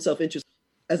our own self-interest.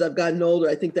 As I've gotten older,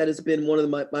 I think that has been one of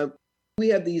my we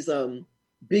have these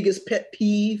biggest pet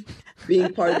peeve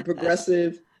being part of the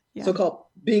progressive, so-called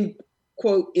being,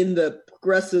 quote, in the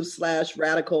progressive /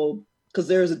 radical, because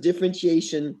there is a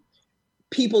differentiation.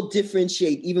 People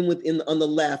differentiate even on the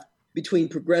left between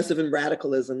progressive and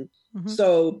radicalism. Mm-hmm.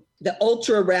 So the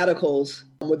ultra radicals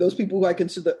were those people who I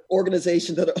consider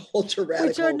organizations that are ultra radical.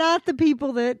 Which are not the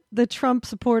people that the Trump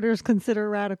supporters consider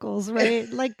radicals, right?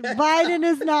 Like Biden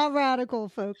is not radical,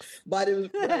 folks. Biden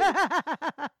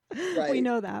is right. We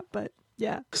know that, but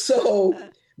yeah. So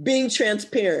being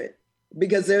transparent,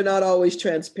 because they're not always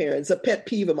transparent. It's a pet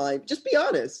peeve of mine. Just be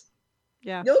honest.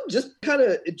 Yeah. Just kind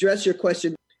of address your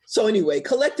question. So anyway,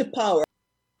 collective power.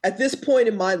 At this point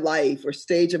in my life or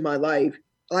stage of my life,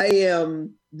 I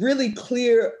am really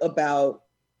clear about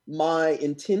my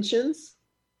intentions.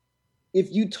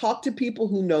 If you talk to people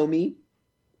who know me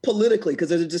politically, because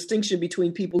there's a distinction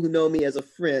between people who know me as a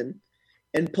friend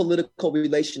and political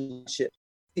relationship.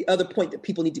 The other point that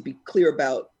people need to be clear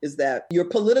about is that your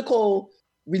political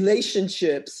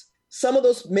relationships, some of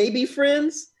those may be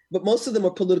friends, but most of them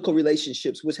are political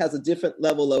relationships, which has a different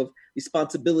level of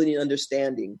responsibility and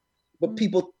understanding. But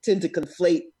people tend to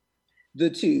conflate the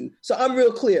two. So I'm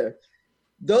real clear.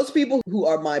 Those people who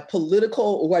are my political,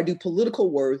 or who I do political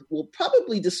work, will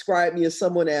probably describe me as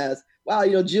someone as, wow,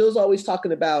 Jill's always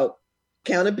talking about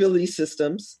accountability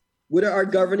systems. What are our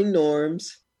governing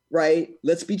norms, right?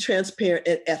 Let's be transparent,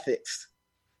 and ethics.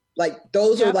 Like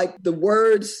those are like the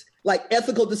words, like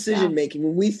ethical decision making.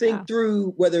 When we think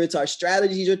through whether it's our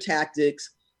strategies or tactics,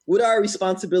 what are our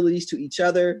responsibilities to each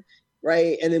other,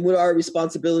 right? And then what are our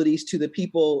responsibilities to the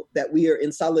people that we are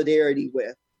in solidarity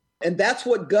with? And that's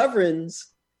what governs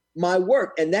my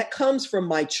work. And that comes from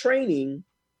my training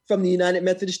from the United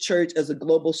Methodist Church as a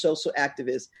global social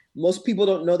activist. Most people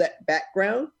don't know that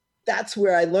background. That's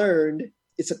where I learned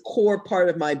it's a core part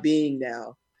of my being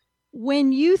now.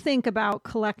 When you think about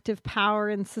collective power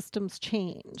and systems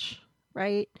change,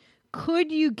 right?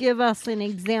 Could you give us an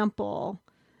example?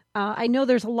 I know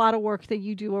there's a lot of work that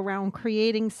you do around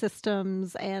creating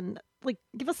systems, and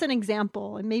give us an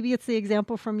example. And maybe it's the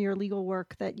example from your legal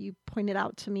work that you pointed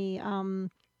out to me.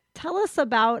 Tell us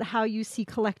about how you see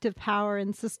collective power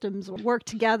and systems work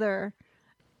together.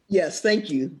 Yes, thank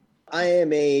you. I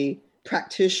am a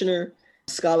practitioner,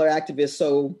 scholar, activist.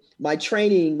 So my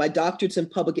training, my doctorate's in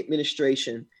public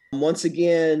administration. Once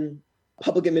again,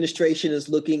 public administration is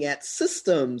looking at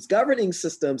systems, governing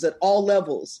systems at all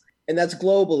levels, and that's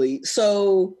globally.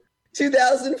 So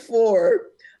 2004,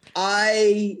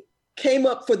 I came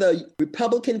up for the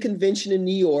Republican convention in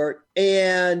New York,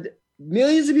 and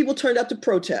millions of people turned out to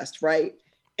protest, right?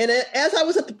 And as I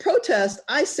was at the protest,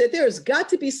 I said, there's got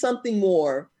to be something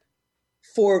more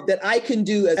that I can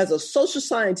do as a social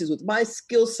scientist with my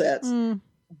skill sets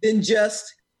than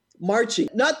just marching.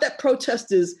 Not that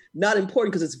protest is not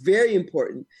important, because it's very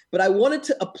important, but I wanted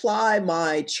to apply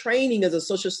my training as a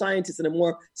social scientist in a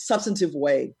more substantive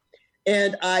way.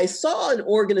 And I saw an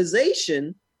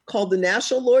organization called the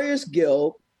National Lawyers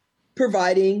Guild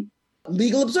providing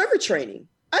legal observer training.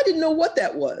 I didn't know what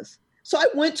that was. So I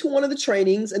went to one of the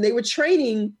trainings, and they were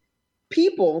training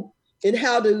people in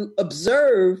how to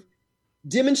observe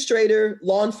demonstrator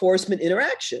law enforcement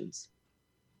interactions.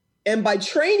 And by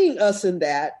training us in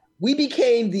that, we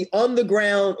became the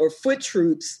on-the-ground or foot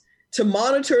troops to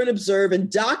monitor and observe and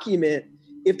document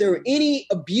if there were any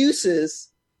abuses,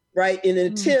 right, in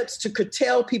attempts to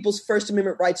curtail people's First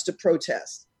Amendment rights to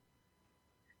protest.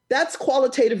 That's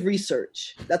qualitative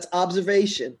research. That's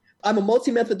observation. I'm a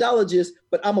multi-methodologist,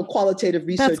 but I'm a qualitative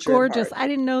researcher. That's gorgeous. I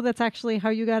didn't know that's actually how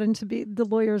you got into the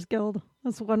Lawyers Guild.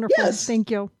 That's wonderful. Yes.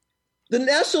 Thank you. The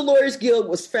National Lawyers Guild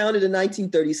was founded in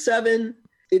 1937.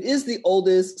 It is the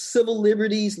oldest civil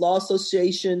liberties law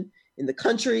association in the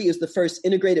country. It was the first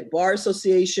integrated bar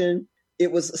association. It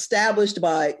was established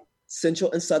by Central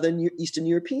and Southern Eastern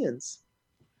Europeans.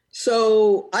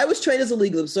 So I was trained as a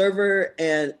legal observer.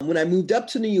 And when I moved up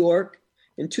to New York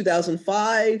in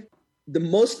 2005, the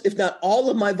most, if not all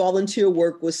of my volunteer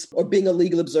work was being a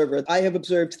legal observer. I have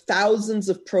observed thousands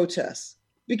of protests,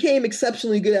 became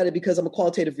exceptionally good at it because I'm a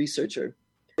qualitative researcher.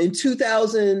 In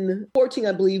 2014,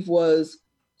 I believe, was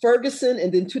Ferguson,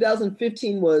 and then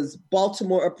 2015 was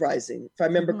Baltimore uprising, if I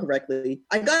remember correctly.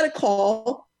 I got a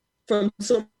call from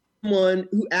some someone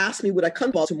who asked me would I come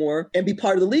to Baltimore and be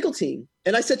part of the legal team.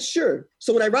 And I said, sure.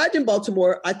 So when I arrived in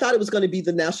Baltimore, I thought it was going to be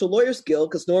the National Lawyers Guild,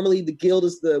 because normally the Guild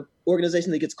is the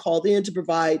organization that gets called in to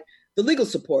provide the legal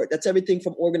support. That's everything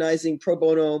from organizing pro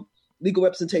bono legal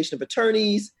representation of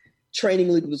attorneys, training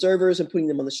legal observers and putting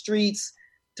them on the streets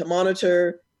to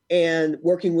monitor, and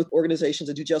working with organizations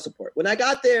to do jail support. When I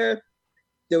got there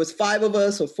was 5 of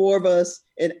us or 4 of us,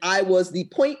 and I was the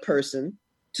point person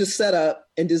to set up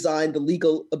and design the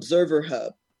Legal Observer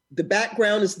Hub. The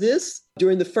background is this: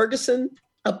 during the Ferguson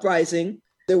uprising,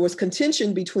 there was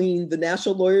contention between the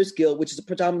National Lawyers Guild, which is a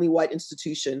predominantly white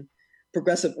institution,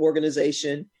 progressive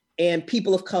organization, and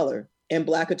people of color and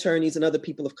Black attorneys and other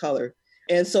people of color.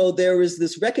 And so there was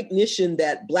this recognition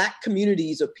that Black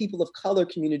communities or people of color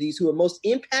communities who are most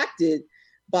impacted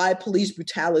by police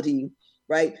brutality,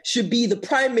 right, should be the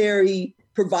primary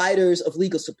providers of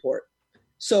legal support.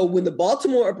 So when the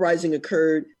Baltimore uprising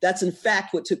occurred, that's in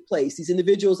fact what took place. These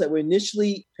individuals that were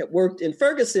initially had worked in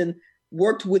Ferguson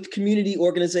worked with community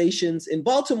organizations in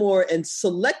Baltimore and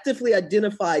selectively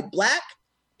identified Black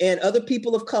and other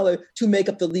people of color to make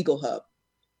up the legal hub.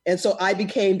 And so I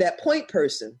became that point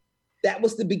person. That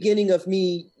was the beginning of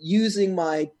me using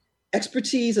my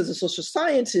expertise as a social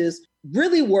scientist,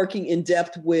 really working in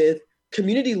depth with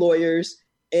community lawyers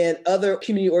and other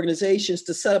community organizations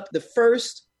to set up the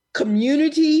first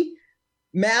community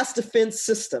mass defense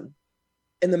system.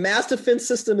 And the mass defense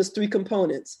system is 3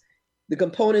 components. The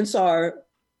components are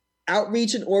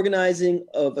outreach and organizing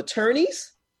of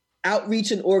attorneys, outreach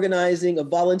and organizing of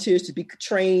volunteers to be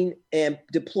trained and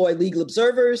deploy legal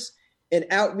observers, and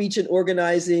outreach and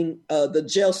organizing the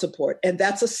jail support. And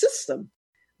that's a system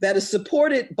that is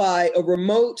supported by a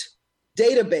remote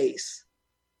database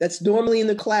that's normally in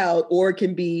the cloud or it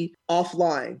can be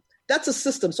offline. That's a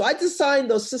system. So I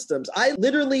designed those systems. I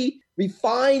literally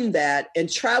refined that and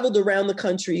traveled around the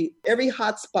country. Every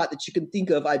hotspot that you can think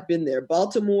of, I've been there.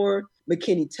 Baltimore,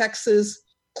 McKinney, Texas,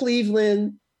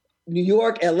 Cleveland, New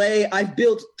York, LA. I've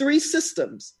built 3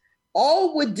 systems,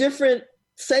 all with different,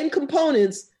 same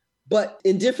components, but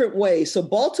in different ways. So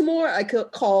Baltimore, I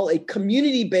could call a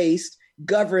community-based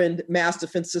governed mass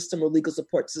defense system or legal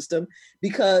support system,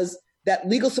 because that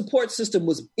legal support system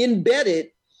was embedded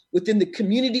within the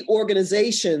community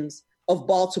organizations of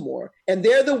Baltimore. And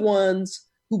they're the ones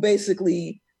who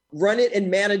basically run it and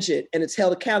manage it, and it's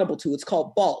held accountable to. It's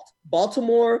called BALT,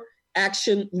 Baltimore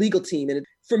Action Legal Team. And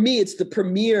for me, it's the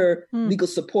premier legal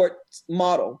support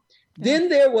model. Yeah. Then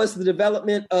there was the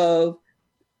development of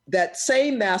that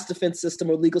same mass defense system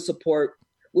or legal support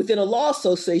within a law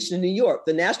association in New York,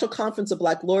 the National Conference of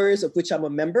Black Lawyers, of which I'm a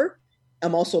member.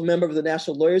 I'm also a member of the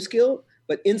National Lawyers Guild,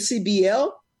 but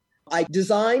NCBL, I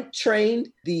designed, trained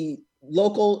the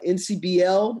local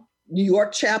NCBL New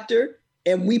York chapter,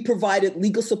 and we provided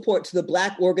legal support to the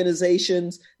Black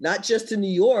organizations, not just in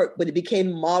New York, but it became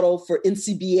a model for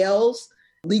NCBL's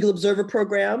Legal Observer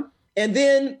Program. And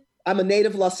then I'm a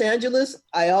native of Los Angeles.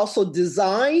 I also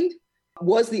designed,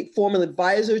 was the formal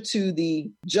advisor to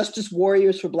the Justice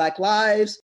Warriors for Black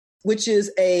Lives, which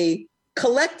is a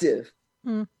collective.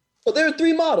 So there are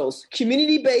 3 models: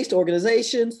 community-based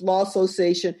organizations, law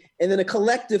association, and then a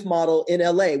collective model in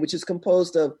LA, which is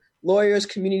composed of lawyers,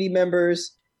 community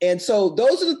members. And so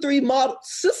those are the 3 model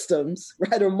systems,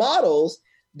 right, or models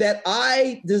that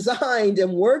I designed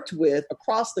and worked with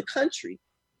across the country.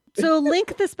 So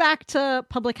link this back to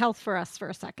public health for us for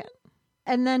a second,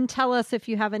 and then tell us if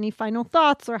you have any final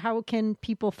thoughts or how can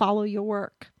people follow your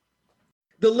work.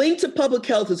 The link to public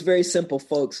health is very simple,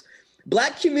 folks.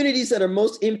 Black communities that are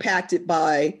most impacted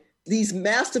by these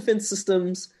mass defense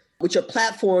systems, which are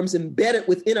platforms embedded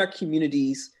within our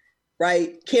communities,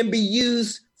 right, can be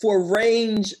used for a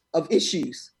range of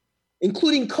issues,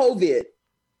 including COVID,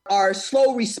 our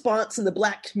slow response in the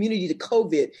Black community to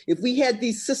COVID. If we had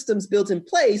these systems built in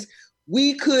place,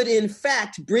 we could, in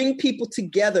fact, bring people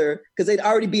together because they'd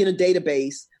already be in a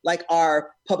database, like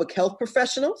our public health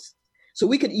professionals. So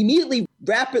we could immediately,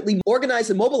 rapidly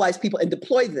organize and mobilize people and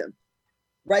deploy them.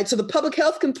 Right. So the public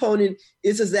health component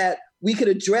is that we could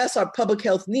address our public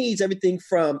health needs, everything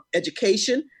from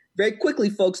education. Very quickly,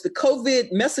 folks, the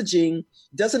COVID messaging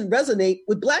doesn't resonate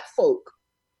with Black folk.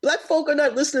 Black folk are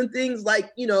not listening to things like,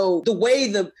 the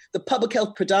way the public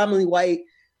health, predominantly white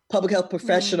public health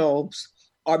professionals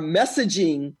are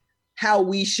messaging how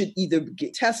we should either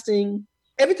get testing,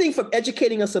 everything from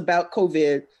educating us about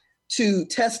COVID to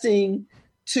testing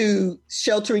to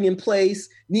sheltering in place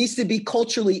needs to be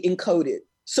culturally encoded.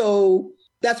 So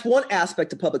that's one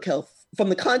aspect of public health. From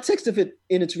the context of it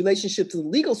in its relationship to the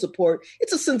legal support,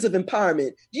 it's a sense of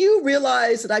empowerment. Do you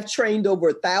realize that I've trained over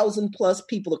 1,000 plus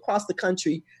people across the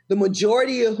country, the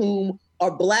majority of whom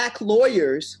are Black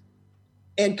lawyers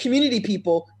and community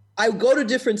people. I go to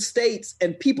different states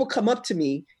and people come up to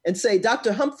me and say,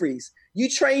 Dr. Humphreys, you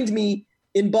trained me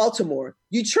in Baltimore.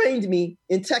 You trained me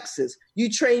in Texas. You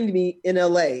trained me in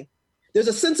LA. There's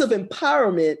a sense of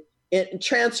empowerment and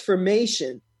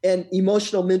transformation and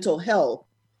emotional mental health,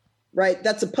 right?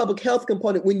 That's a public health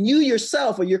component. When you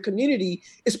yourself or your community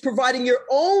is providing your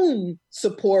own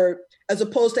support as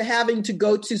opposed to having to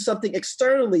go to something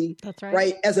externally, That's right.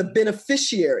 Right, as a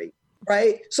beneficiary,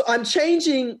 right? So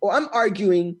I'm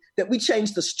arguing that we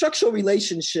change the structural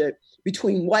relationship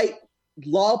between white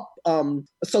law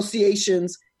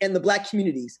associations and the Black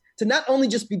communities to not only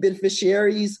just be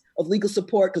beneficiaries of legal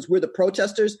support because we're the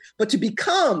protesters, but to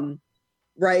become,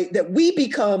 right, that we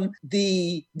become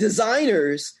the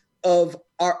designers of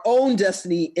our own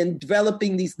destiny in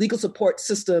developing these legal support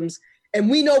systems. And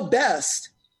we know best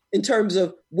in terms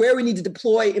of where we need to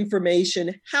deploy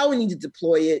information, how we need to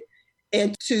deploy it,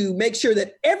 and to make sure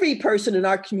that every person in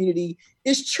our community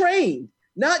is trained,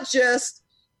 not just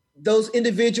those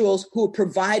individuals who are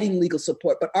providing legal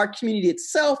support, but our community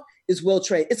itself is well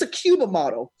trained. It's a Cuba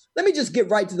model. Let me just get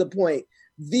right to the point.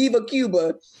 Viva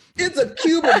Cuba. It's a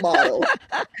Cuba model.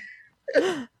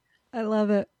 I love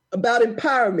it. About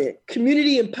empowerment,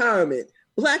 community empowerment,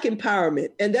 Black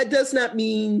empowerment. And that does not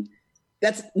mean,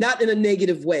 that's not in a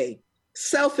negative way.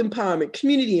 Self-empowerment,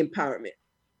 community empowerment.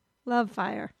 Love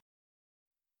fire.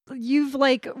 You've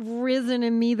risen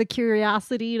in me the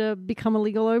curiosity to become a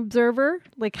legal observer.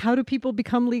 How do people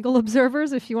become legal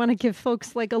observers? If you want to give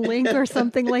folks a link or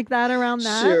something like that around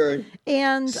that. Sure.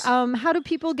 And how do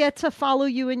people get to follow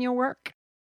you in your work?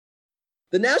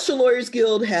 The National Lawyers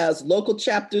Guild has local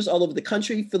chapters all over the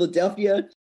country. Philadelphia,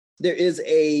 there is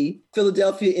a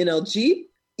Philadelphia NLG.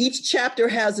 Each chapter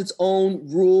has its own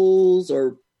rules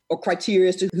or criteria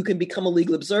as to who can become a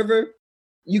legal observer.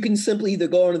 You can simply either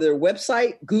go onto their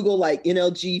website, Google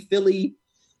NLG Philly,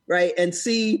 right, and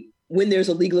see when there's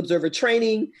a legal observer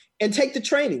training and take the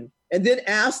training and then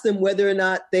ask them whether or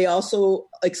not they also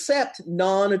accept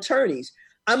non-attorneys.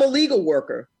 I'm a legal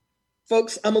worker.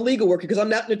 Folks, I'm a legal worker because I'm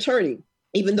not an attorney,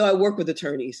 even though I work with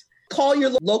attorneys. Call your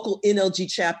local NLG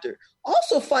chapter.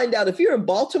 Also find out if you're in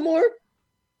Baltimore,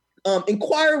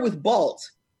 inquire with BALT,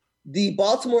 the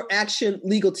Baltimore Action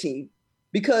Legal Team,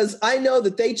 because I know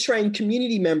that they train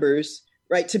community members,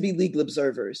 right, to be legal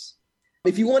observers.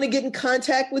 If you want to get in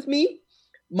contact with me,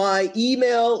 my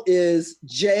email is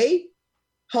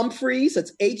jhumphreys,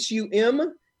 that's HUMPHRIES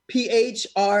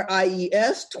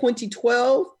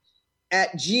 2012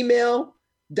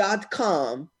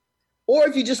 @gmail.com. Or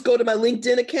if you just go to my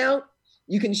LinkedIn account,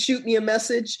 you can shoot me a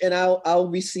message and I'll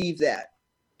receive that.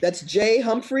 That's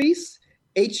jhumphreys,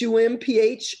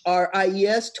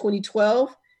 HUMPHRIES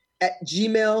 2012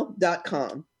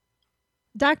 @gmail.com.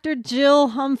 Dr. Jill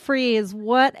Humphreys,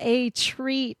 what a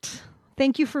treat.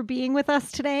 Thank you for being with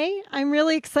us today. I'm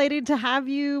really excited to have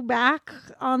you back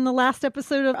on the last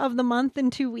episode of the month in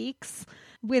 2 weeks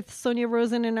with Sonia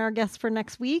Rosen and our guest for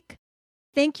next week.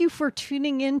 Thank you for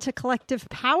tuning in to Collective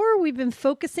Power. We've been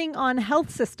focusing on health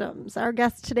systems. Our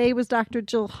guest today was Dr.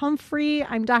 Jill Humphrey.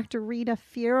 I'm Dr. Rita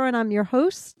Fierro, and I'm your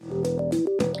host.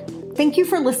 Thank you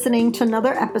for listening to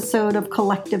another episode of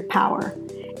Collective Power.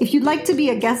 If you'd like to be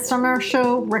a guest on our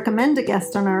show, recommend a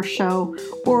guest on our show,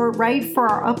 or write for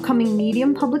our upcoming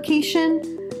Medium publication,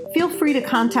 feel free to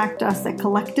contact us at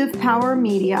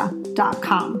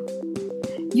collectivepowermedia.com.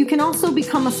 You can also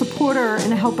become a supporter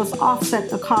and help us offset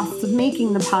the costs of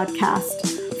making the podcast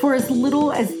for as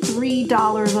little as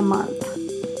 $3 a month.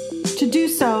 To do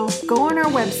so, go on our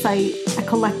website at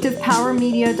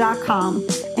collectivepowermedia.com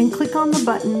and click on the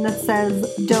button that says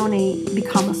Donate,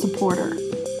 Become a Supporter.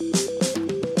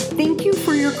 Thank you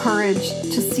for your courage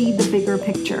to see the bigger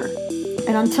picture.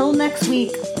 And until next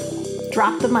week,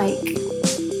 drop the mic.